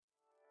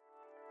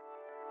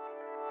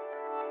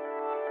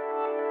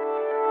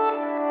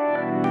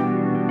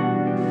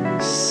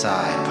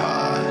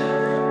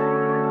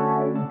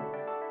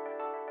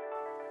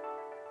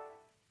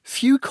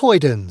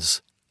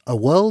Fucoidans, a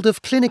world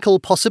of clinical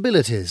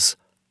possibilities.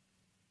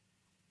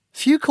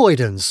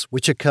 Fucoidans,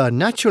 which occur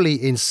naturally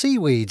in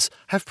seaweeds,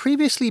 have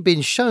previously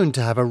been shown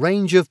to have a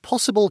range of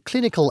possible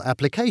clinical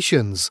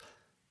applications.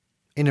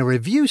 In a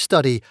review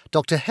study,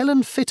 Dr.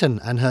 Helen Fitton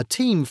and her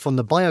team from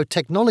the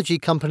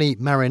biotechnology company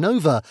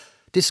Marinova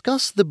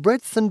discussed the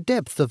breadth and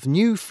depth of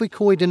new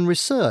fucoidan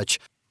research,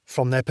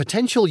 from their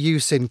potential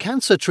use in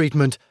cancer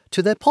treatment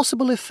to their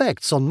possible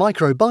effects on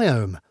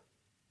microbiome.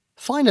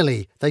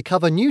 Finally, they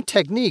cover new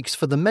techniques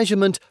for the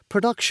measurement,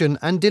 production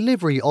and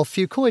delivery of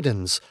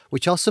fucoidans,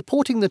 which are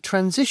supporting the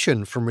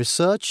transition from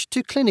research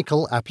to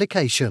clinical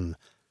application.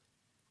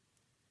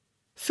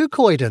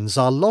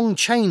 Fucoidans are long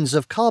chains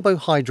of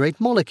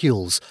carbohydrate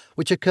molecules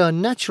which occur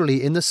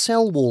naturally in the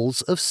cell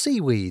walls of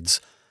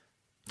seaweeds.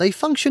 They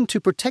function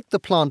to protect the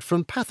plant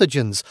from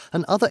pathogens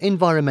and other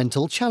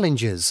environmental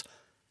challenges.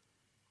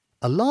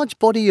 A large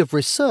body of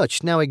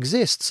research now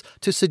exists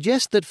to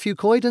suggest that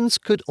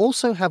fucoidans could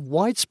also have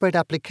widespread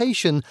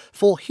application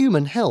for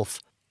human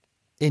health.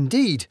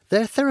 Indeed,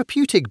 their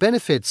therapeutic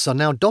benefits are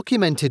now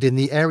documented in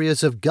the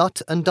areas of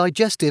gut and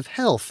digestive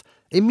health,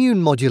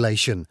 immune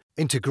modulation,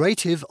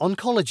 integrative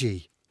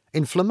oncology,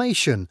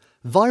 inflammation,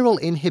 viral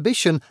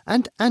inhibition,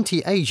 and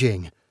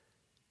anti-aging.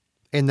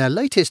 In their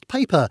latest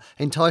paper,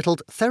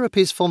 entitled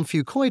Therapies from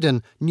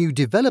Fucoidan: New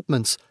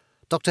Developments,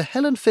 Dr.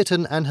 Helen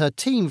Fitton and her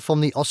team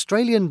from the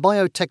Australian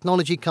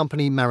biotechnology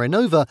company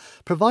Marinova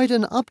provide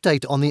an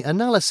update on the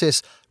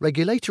analysis,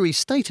 regulatory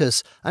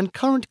status, and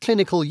current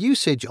clinical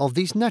usage of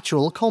these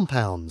natural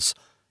compounds.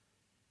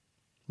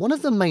 One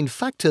of the main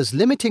factors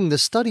limiting the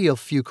study of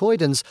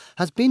fucoidans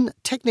has been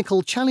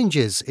technical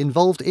challenges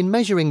involved in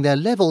measuring their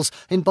levels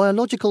in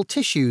biological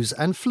tissues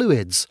and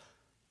fluids.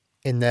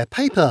 In their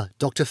paper,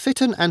 Dr.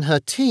 Fitton and her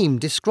team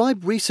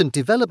describe recent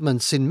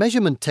developments in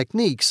measurement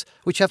techniques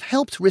which have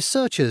helped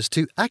researchers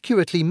to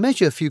accurately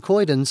measure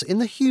fucoidans in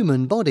the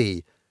human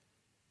body.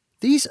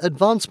 These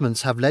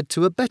advancements have led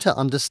to a better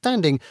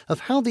understanding of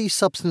how these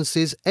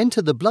substances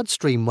enter the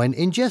bloodstream when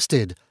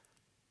ingested.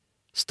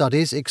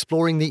 Studies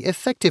exploring the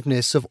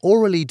effectiveness of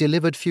orally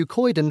delivered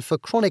fucoidan for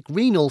chronic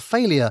renal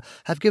failure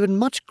have given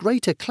much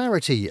greater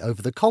clarity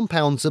over the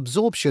compound's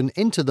absorption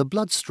into the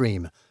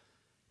bloodstream.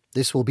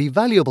 This will be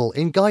valuable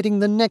in guiding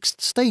the next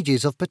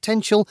stages of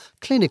potential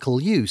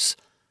clinical use.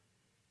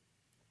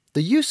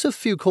 The use of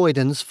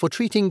fucoidans for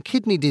treating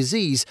kidney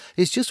disease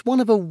is just one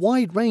of a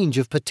wide range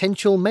of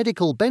potential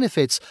medical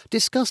benefits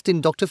discussed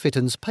in Dr.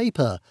 Fitton's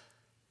paper.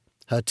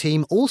 Her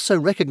team also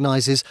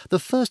recognizes the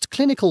first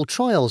clinical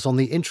trials on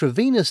the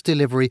intravenous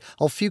delivery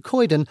of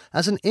fucoidan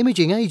as an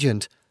imaging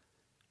agent.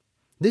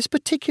 This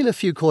particular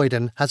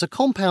fucoidan has a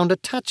compound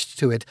attached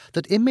to it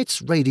that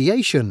emits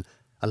radiation,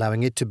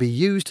 allowing it to be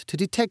used to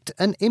detect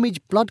and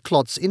image blood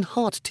clots in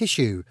heart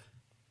tissue.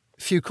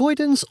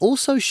 Fucoidans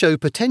also show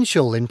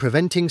potential in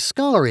preventing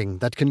scarring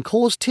that can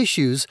cause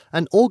tissues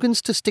and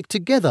organs to stick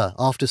together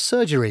after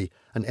surgery,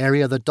 an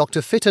area that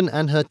Dr. Fitton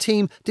and her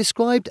team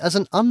described as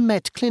an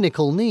unmet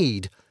clinical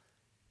need.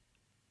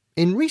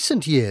 In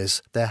recent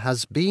years, there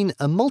has been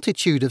a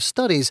multitude of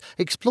studies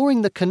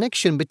exploring the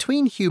connection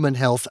between human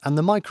health and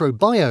the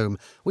microbiome,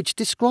 which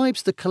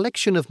describes the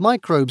collection of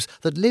microbes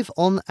that live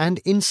on and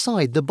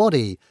inside the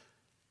body.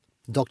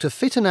 Dr.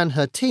 Fitton and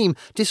her team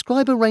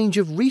describe a range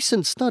of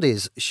recent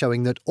studies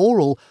showing that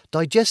oral,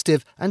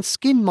 digestive, and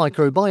skin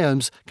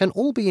microbiomes can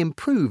all be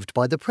improved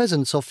by the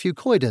presence of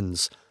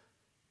fucoidans.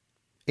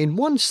 In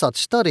one such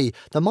study,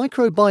 the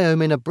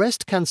microbiome in a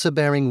breast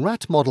cancer-bearing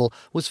rat model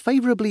was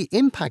favourably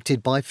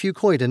impacted by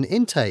fucoidan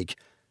intake.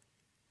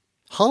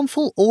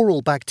 Harmful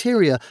oral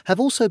bacteria have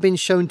also been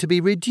shown to be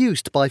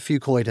reduced by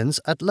fucoidans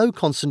at low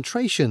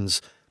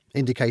concentrations,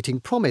 indicating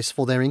promise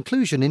for their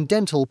inclusion in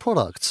dental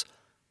products.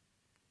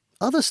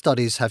 Other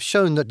studies have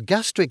shown that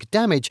gastric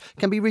damage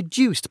can be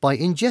reduced by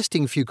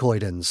ingesting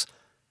fucoidans.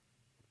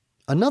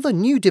 Another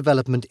new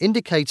development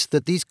indicates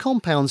that these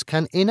compounds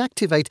can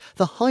inactivate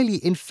the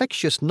highly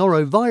infectious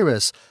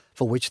norovirus,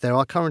 for which there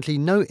are currently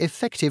no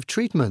effective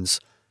treatments.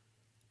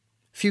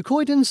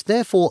 Fucoidans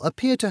therefore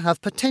appear to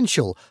have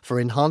potential for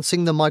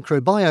enhancing the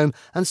microbiome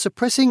and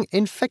suppressing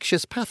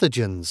infectious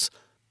pathogens.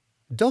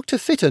 Dr.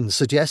 Fitton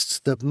suggests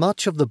that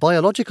much of the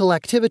biological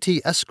activity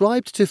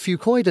ascribed to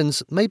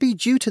fucoidans may be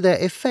due to their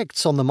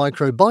effects on the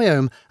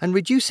microbiome and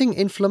reducing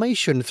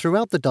inflammation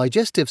throughout the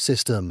digestive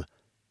system.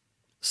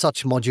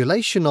 Such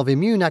modulation of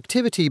immune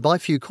activity by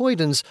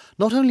fucoidans,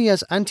 not only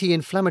as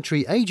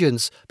anti-inflammatory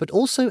agents but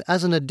also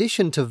as an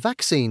addition to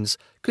vaccines,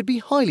 could be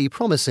highly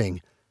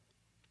promising.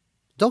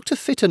 Dr.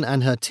 Fitton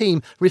and her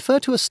team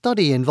refer to a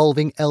study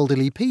involving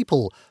elderly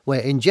people,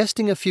 where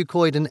ingesting a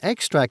fucoidan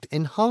extract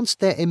enhanced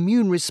their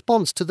immune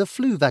response to the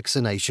flu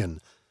vaccination.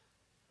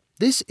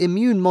 This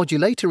immune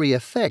modulatory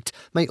effect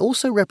may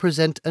also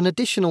represent an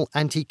additional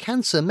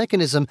anti-cancer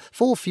mechanism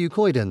for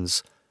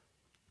fucoidans.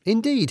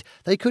 Indeed,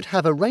 they could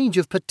have a range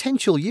of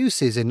potential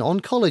uses in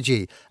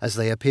oncology, as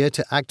they appear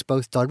to act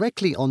both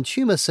directly on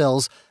tumour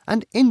cells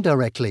and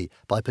indirectly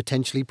by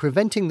potentially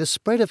preventing the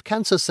spread of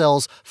cancer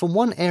cells from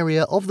one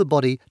area of the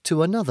body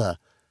to another.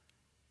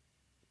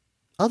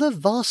 Other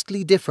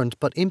vastly different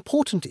but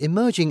important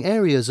emerging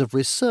areas of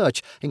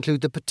research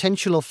include the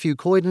potential of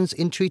fucoidins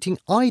in treating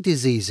eye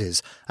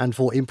diseases and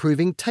for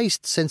improving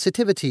taste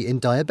sensitivity in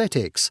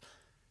diabetics.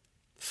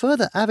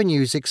 Further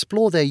avenues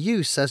explore their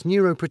use as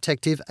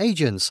neuroprotective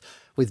agents,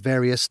 with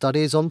various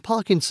studies on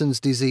Parkinson's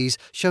disease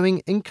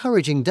showing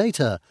encouraging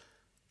data.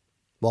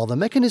 While the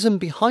mechanism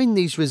behind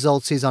these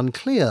results is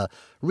unclear,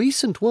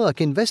 recent work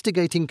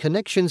investigating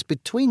connections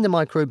between the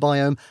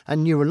microbiome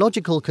and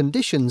neurological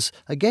conditions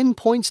again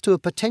points to a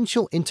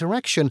potential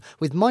interaction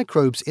with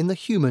microbes in the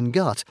human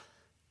gut.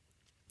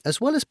 As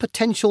well as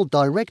potential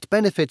direct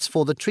benefits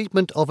for the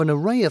treatment of an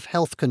array of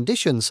health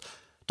conditions,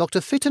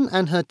 Dr. Fitton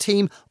and her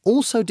team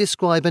also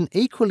describe an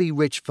equally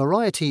rich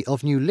variety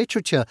of new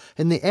literature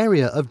in the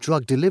area of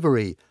drug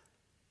delivery.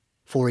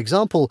 For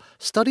example,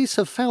 studies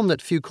have found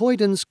that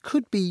fucoidins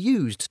could be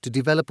used to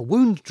develop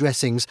wound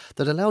dressings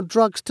that allow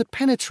drugs to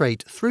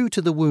penetrate through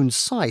to the wound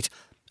site,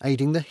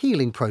 aiding the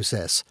healing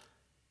process.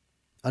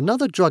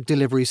 Another drug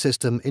delivery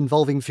system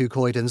involving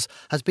fucoidins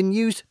has been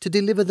used to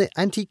deliver the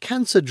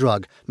anti-cancer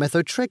drug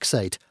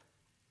methotrexate.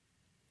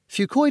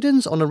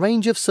 Fucoidins on a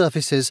range of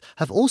surfaces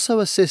have also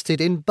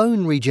assisted in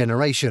bone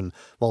regeneration,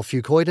 while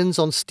fucoidins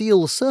on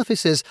steel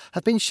surfaces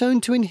have been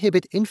shown to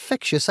inhibit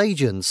infectious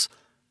agents.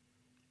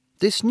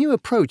 This new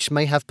approach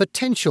may have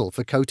potential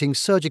for coating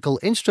surgical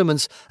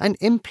instruments and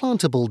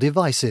implantable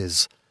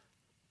devices.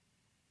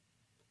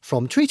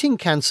 From treating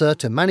cancer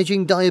to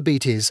managing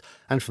diabetes,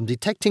 and from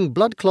detecting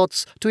blood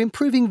clots to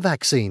improving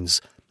vaccines,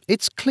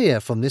 it's clear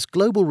from this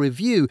global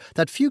review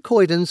that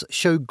fucoidins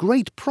show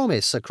great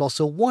promise across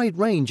a wide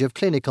range of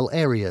clinical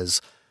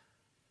areas.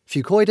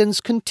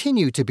 Fucoidins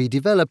continue to be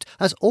developed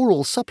as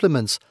oral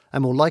supplements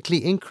and will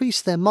likely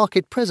increase their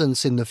market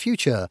presence in the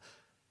future.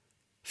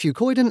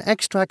 Fucoidin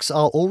extracts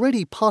are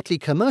already partly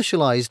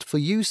commercialized for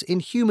use in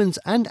humans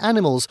and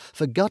animals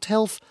for gut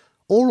health,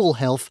 oral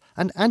health,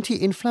 and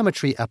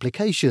anti-inflammatory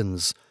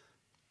applications.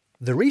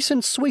 The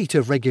recent suite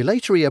of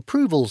regulatory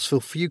approvals for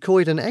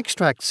fucoidin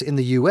extracts in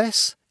the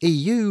US,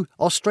 EU,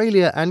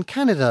 Australia, and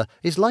Canada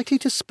is likely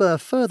to spur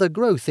further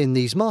growth in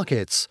these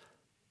markets.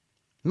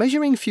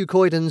 Measuring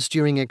fucoidins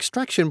during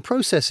extraction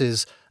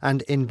processes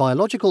and in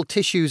biological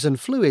tissues and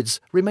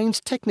fluids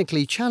remains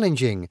technically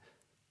challenging.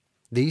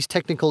 These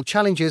technical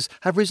challenges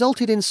have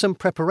resulted in some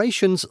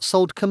preparations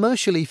sold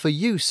commercially for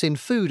use in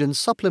food and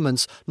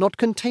supplements not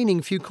containing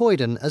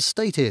fucoidin as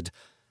stated.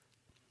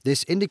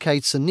 This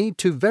indicates a need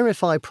to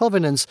verify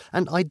provenance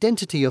and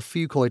identity of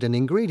fucoidin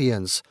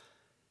ingredients.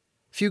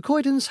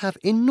 Fucoidins have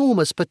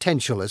enormous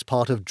potential as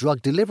part of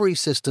drug delivery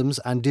systems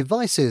and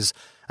devices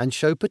and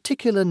show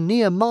particular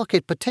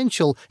near-market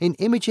potential in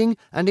imaging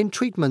and in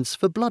treatments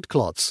for blood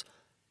clots.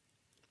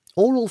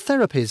 Oral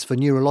therapies for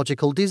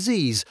neurological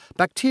disease,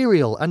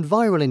 bacterial and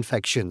viral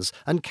infections,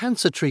 and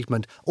cancer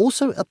treatment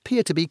also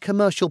appear to be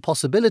commercial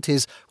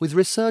possibilities, with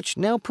research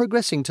now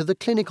progressing to the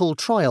clinical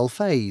trial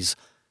phase.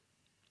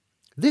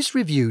 This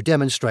review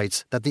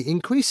demonstrates that the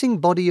increasing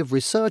body of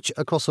research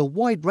across a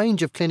wide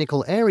range of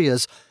clinical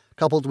areas,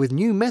 coupled with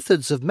new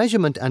methods of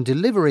measurement and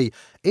delivery,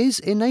 is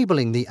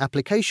enabling the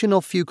application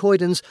of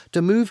fucoidins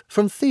to move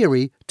from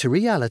theory to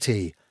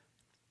reality.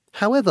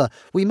 However,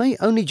 we may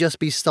only just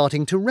be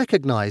starting to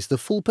recognize the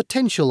full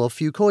potential of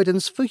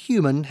fucoidins for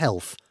human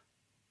health.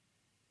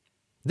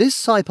 This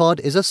SciPod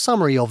is a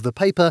summary of the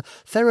paper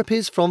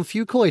Therapies from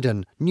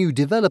Fucoidin, New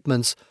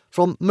Developments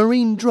from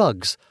Marine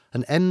Drugs,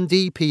 an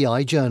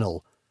MDPI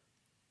journal.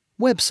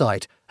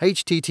 Website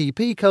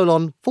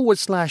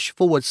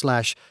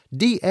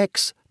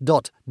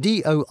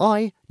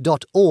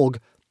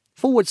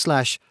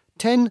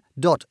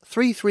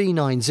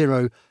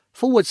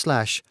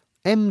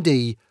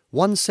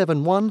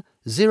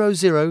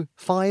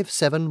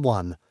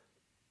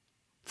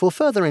For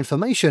further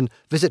information,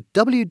 visit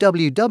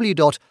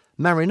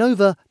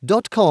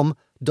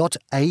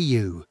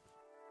www.marinova.com.au.